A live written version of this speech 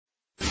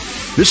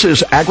This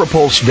is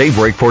AgriPulse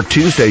Daybreak for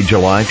Tuesday,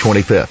 July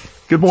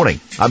 25th. Good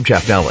morning. I'm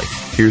Jeff Nally.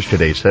 Here's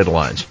today's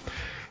headlines.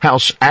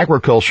 House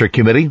Agriculture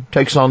Committee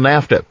takes on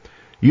NAFTA.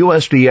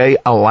 USDA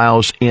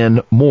allows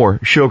in more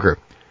sugar.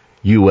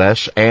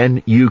 U.S.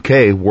 and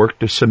U.K. work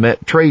to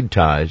cement trade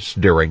ties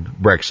during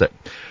Brexit.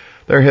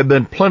 There have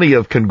been plenty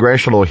of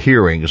congressional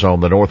hearings on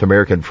the North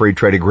American Free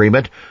Trade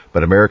Agreement,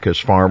 but America's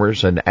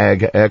farmers and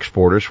ag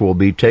exporters will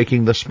be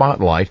taking the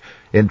spotlight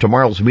in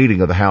tomorrow's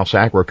meeting of the House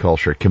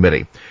Agriculture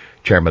Committee.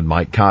 Chairman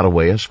Mike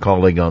Conaway is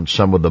calling on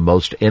some of the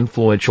most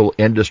influential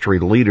industry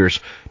leaders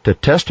to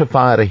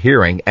testify at a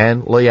hearing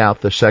and lay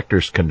out the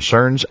sector's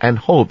concerns and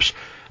hopes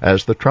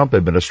as the Trump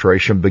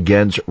administration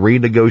begins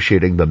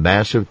renegotiating the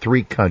massive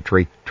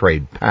three-country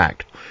trade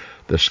pact.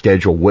 The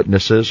scheduled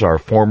witnesses are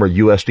former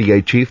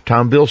USDA Chief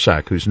Tom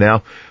Vilsack, who's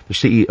now the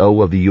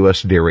CEO of the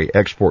U.S. Dairy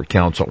Export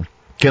Council.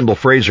 Kendall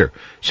Fraser,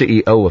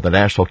 CEO of the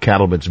National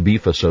Cattlemen's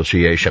Beef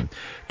Association.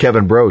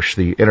 Kevin Broche,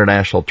 the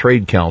International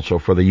Trade Council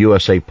for the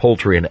USA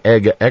Poultry and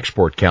Egg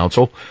Export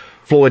Council.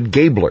 Floyd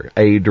Gabler,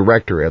 a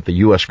director at the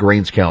U.S.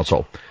 Grains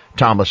Council.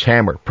 Thomas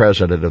Hammer,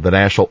 president of the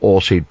National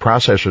Oilseed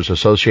Processors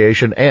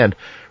Association. And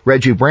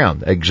Reggie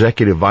Brown,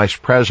 executive vice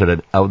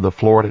president of the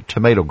Florida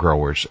Tomato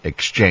Growers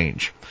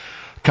Exchange.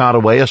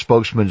 Conaway, a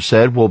spokesman,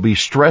 said will be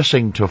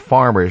stressing to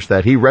farmers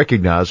that he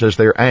recognizes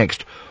their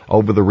angst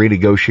over the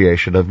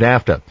renegotiation of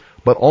NAFTA,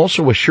 but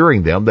also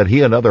assuring them that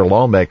he and other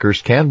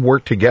lawmakers can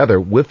work together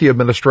with the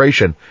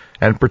administration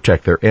and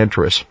protect their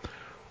interests.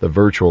 The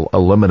virtual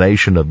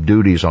elimination of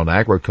duties on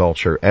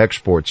agriculture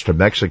exports to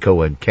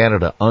Mexico and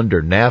Canada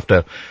under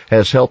NAFTA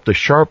has helped to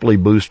sharply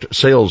boost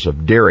sales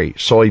of dairy,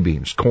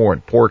 soybeans, corn,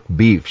 pork,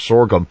 beef,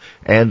 sorghum,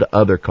 and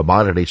other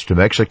commodities to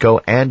Mexico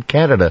and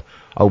Canada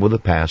over the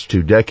past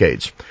 2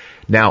 decades.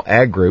 Now,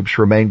 ag groups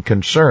remain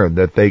concerned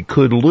that they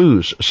could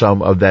lose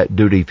some of that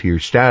duty-free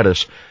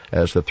status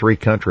as the three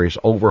countries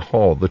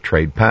overhaul the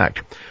trade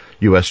pact.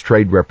 U.S.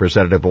 Trade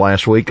Representative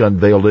last week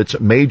unveiled its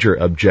major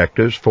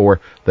objectives for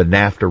the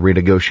NAFTA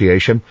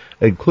renegotiation,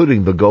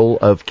 including the goal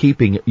of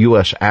keeping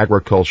U.S.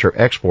 agriculture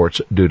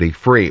exports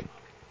duty-free.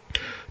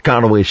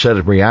 Conaway said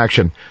in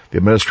reaction, the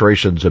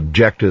administration's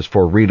objectives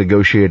for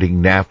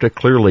renegotiating NAFTA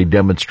clearly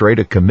demonstrate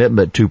a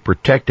commitment to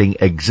protecting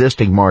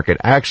existing market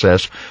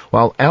access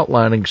while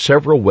outlining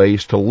several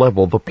ways to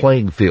level the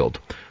playing field.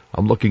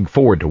 I'm looking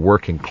forward to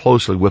working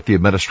closely with the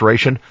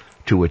administration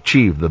to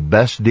achieve the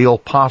best deal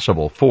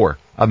possible for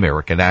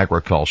American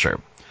agriculture.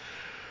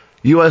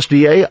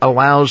 USDA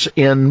allows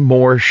in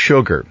more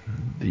sugar.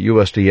 The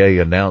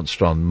USDA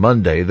announced on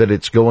Monday that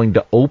it's going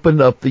to open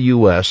up the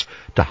U.S.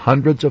 to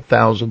hundreds of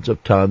thousands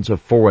of tons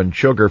of foreign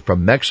sugar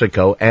from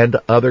Mexico and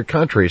other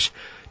countries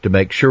to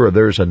make sure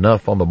there's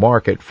enough on the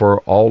market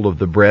for all of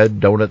the bread,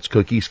 donuts,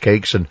 cookies,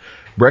 cakes, and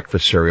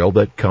breakfast cereal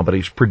that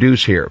companies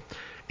produce here.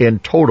 In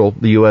total,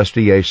 the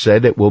USDA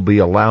said it will be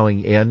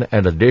allowing in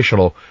an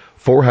additional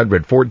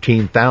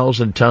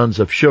 414,000 tons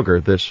of sugar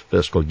this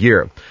fiscal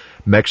year.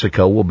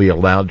 Mexico will be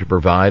allowed to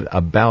provide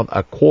about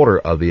a quarter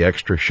of the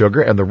extra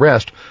sugar, and the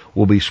rest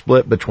will be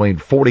split between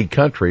 40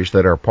 countries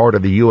that are part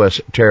of the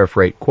U.S. tariff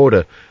rate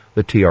quota,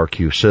 the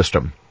TRQ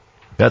system.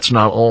 That's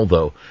not all,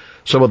 though.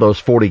 Some of those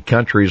 40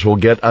 countries will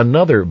get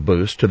another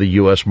boost to the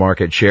U.S.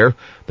 market share.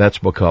 That's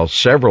because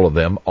several of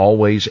them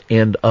always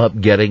end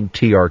up getting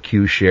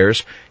TRQ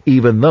shares,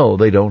 even though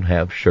they don't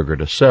have sugar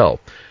to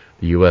sell.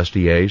 The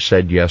USDA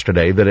said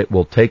yesterday that it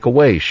will take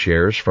away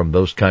shares from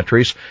those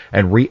countries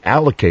and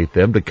reallocate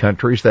them to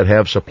countries that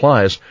have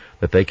supplies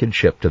that they can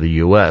ship to the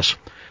U.S.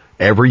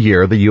 Every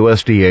year, the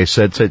USDA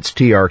sets its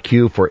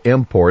TRQ for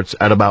imports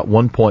at about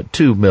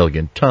 1.2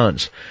 million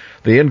tons.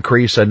 The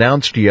increase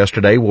announced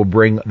yesterday will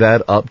bring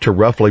that up to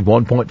roughly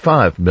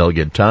 1.5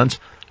 million tons,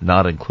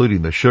 not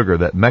including the sugar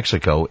that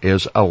Mexico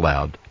is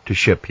allowed to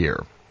ship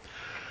here.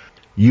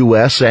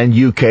 U.S. and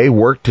U.K.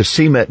 work to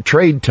cement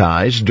trade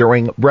ties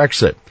during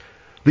Brexit.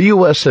 The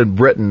U.S. and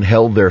Britain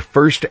held their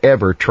first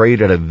ever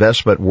trade and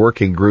investment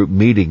working group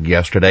meeting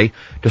yesterday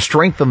to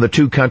strengthen the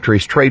two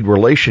countries' trade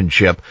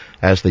relationship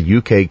as the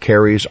U.K.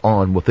 carries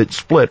on with its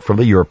split from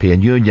the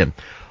European Union.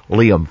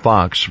 Liam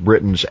Fox,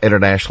 Britain's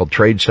International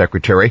Trade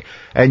Secretary,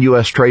 and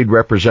U.S. Trade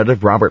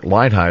Representative Robert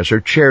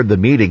Lighthizer chaired the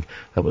meeting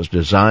that was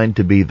designed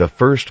to be the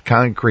first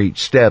concrete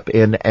step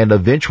in an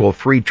eventual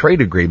free trade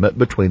agreement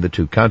between the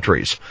two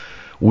countries.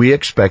 We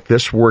expect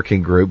this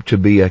working group to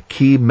be a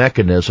key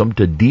mechanism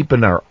to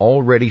deepen our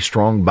already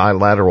strong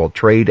bilateral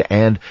trade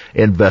and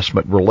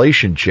investment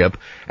relationship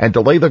and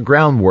to lay the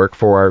groundwork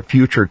for our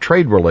future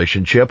trade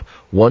relationship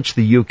once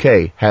the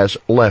UK has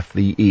left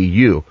the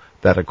EU,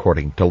 that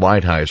according to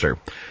Lighthizer.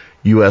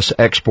 U.S.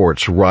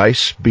 exports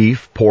rice,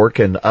 beef, pork,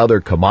 and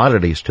other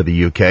commodities to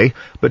the UK,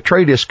 but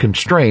trade is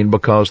constrained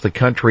because the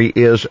country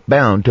is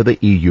bound to the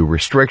EU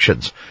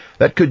restrictions.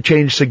 That could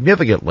change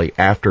significantly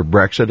after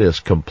Brexit is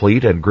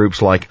complete, and groups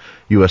like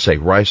USA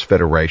Rice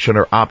Federation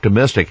are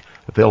optimistic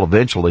that they'll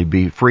eventually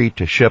be free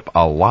to ship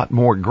a lot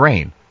more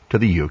grain to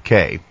the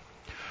UK.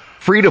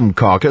 Freedom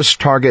Caucus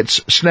targets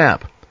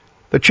SNAP.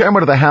 The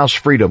chairman of the House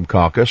Freedom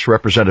Caucus,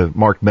 Representative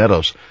Mark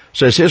Meadows,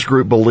 says his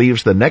group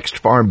believes the next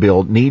farm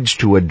bill needs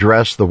to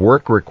address the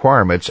work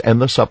requirements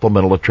and the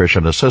Supplemental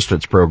Nutrition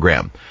Assistance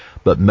Program.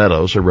 But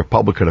Meadows, a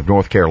Republican of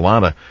North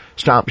Carolina,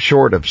 stopped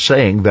short of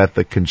saying that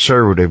the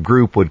conservative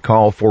group would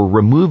call for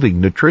removing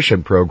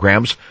nutrition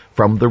programs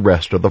from the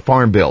rest of the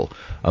farm bill,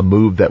 a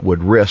move that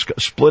would risk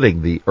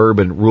splitting the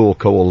urban-rural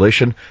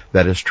coalition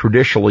that is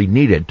traditionally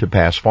needed to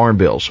pass farm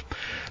bills.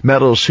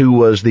 Meadows, who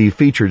was the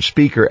featured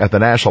speaker at the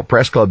National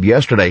Press Club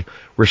yesterday,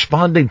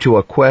 responding to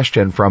a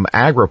question from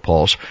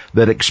AgriPulse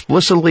that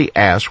explicitly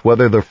asked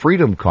whether the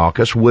Freedom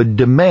Caucus would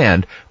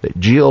demand that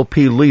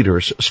GOP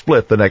leaders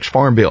split the next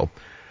farm bill.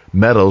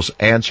 Meadows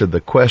answered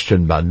the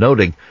question by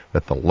noting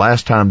that the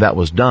last time that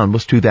was done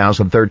was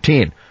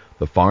 2013.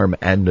 The farm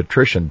and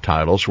nutrition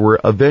titles were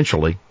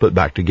eventually put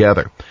back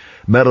together.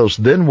 Meadows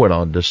then went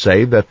on to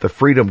say that the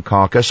Freedom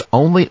Caucus'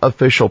 only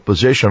official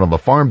position on the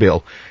farm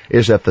bill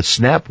is that the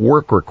SNAP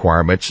work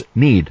requirements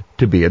need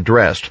to be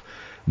addressed.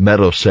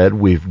 Meadows said,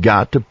 "We've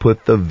got to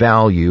put the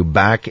value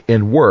back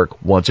in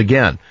work once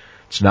again.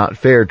 It's not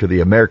fair to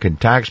the American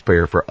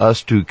taxpayer for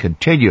us to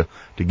continue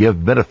to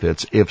give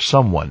benefits if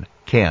someone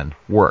can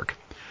work."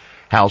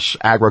 House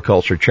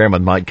Agriculture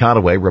Chairman Mike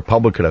Conaway,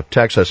 Republican of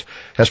Texas,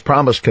 has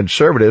promised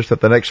conservatives that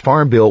the next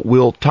farm bill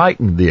will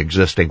tighten the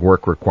existing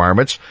work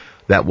requirements.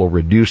 That will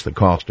reduce the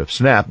cost of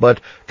SNAP,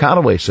 but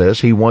Conaway says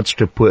he wants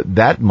to put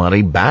that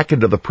money back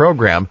into the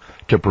program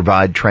to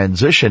provide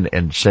transition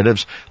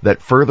incentives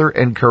that further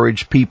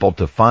encourage people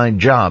to find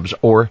jobs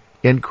or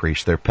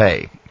increase their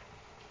pay.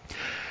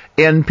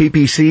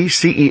 NPPC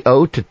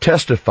CEO to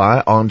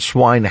testify on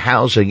swine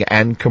housing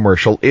and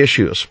commercial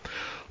issues.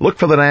 Look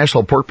for the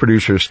National Pork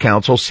Producers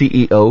Council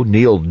CEO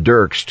Neil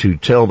Dirks to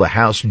tell the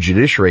House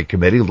Judiciary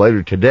Committee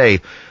later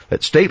today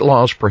that state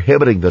laws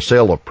prohibiting the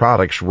sale of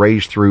products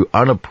raised through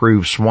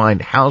unapproved swine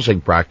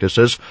housing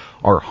practices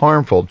are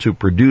harmful to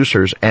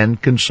producers and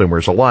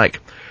consumers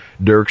alike.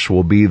 Dirks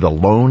will be the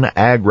lone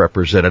ag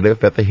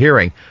representative at the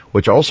hearing,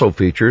 which also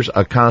features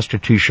a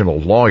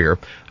constitutional lawyer,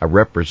 a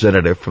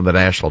representative from the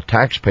National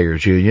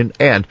Taxpayers Union,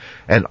 and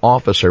an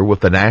officer with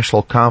the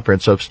National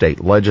Conference of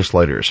State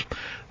Legislators.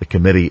 The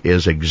committee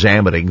is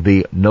examining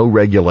the No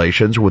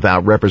Regulations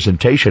Without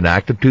Representation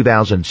Act of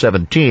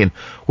 2017,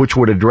 which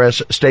would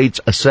address states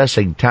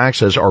assessing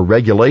taxes or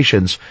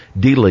regulations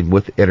dealing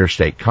with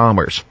interstate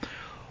commerce.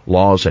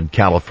 Laws in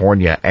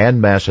California and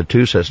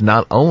Massachusetts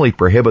not only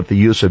prohibit the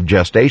use of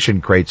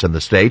gestation crates in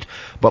the state,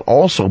 but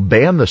also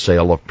ban the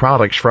sale of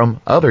products from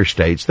other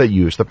states that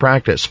use the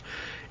practice.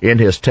 In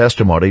his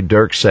testimony,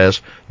 Dirks says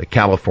the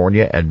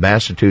California and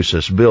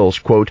Massachusetts bills,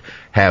 quote,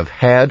 have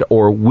had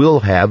or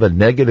will have a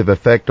negative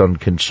effect on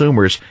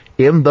consumers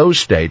in those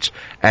states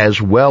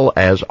as well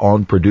as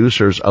on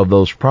producers of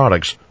those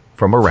products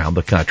from around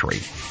the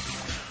country.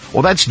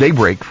 Well, that's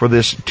Daybreak for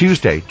this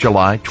Tuesday,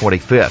 July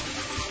 25th.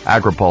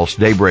 AgriPulse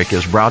Daybreak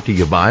is brought to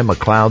you by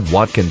McLeod,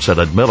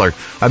 Watkinson & Miller,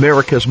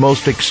 America's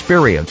most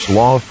experienced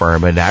law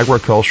firm in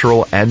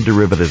agricultural and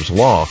derivatives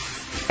law,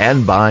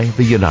 and by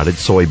the United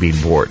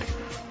Soybean Board.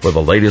 For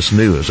the latest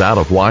news out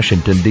of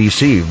Washington,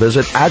 D.C.,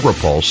 visit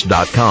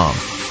agripulse.com.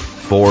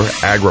 For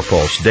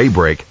AgriPulse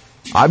Daybreak,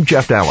 I'm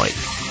Jeff Daly.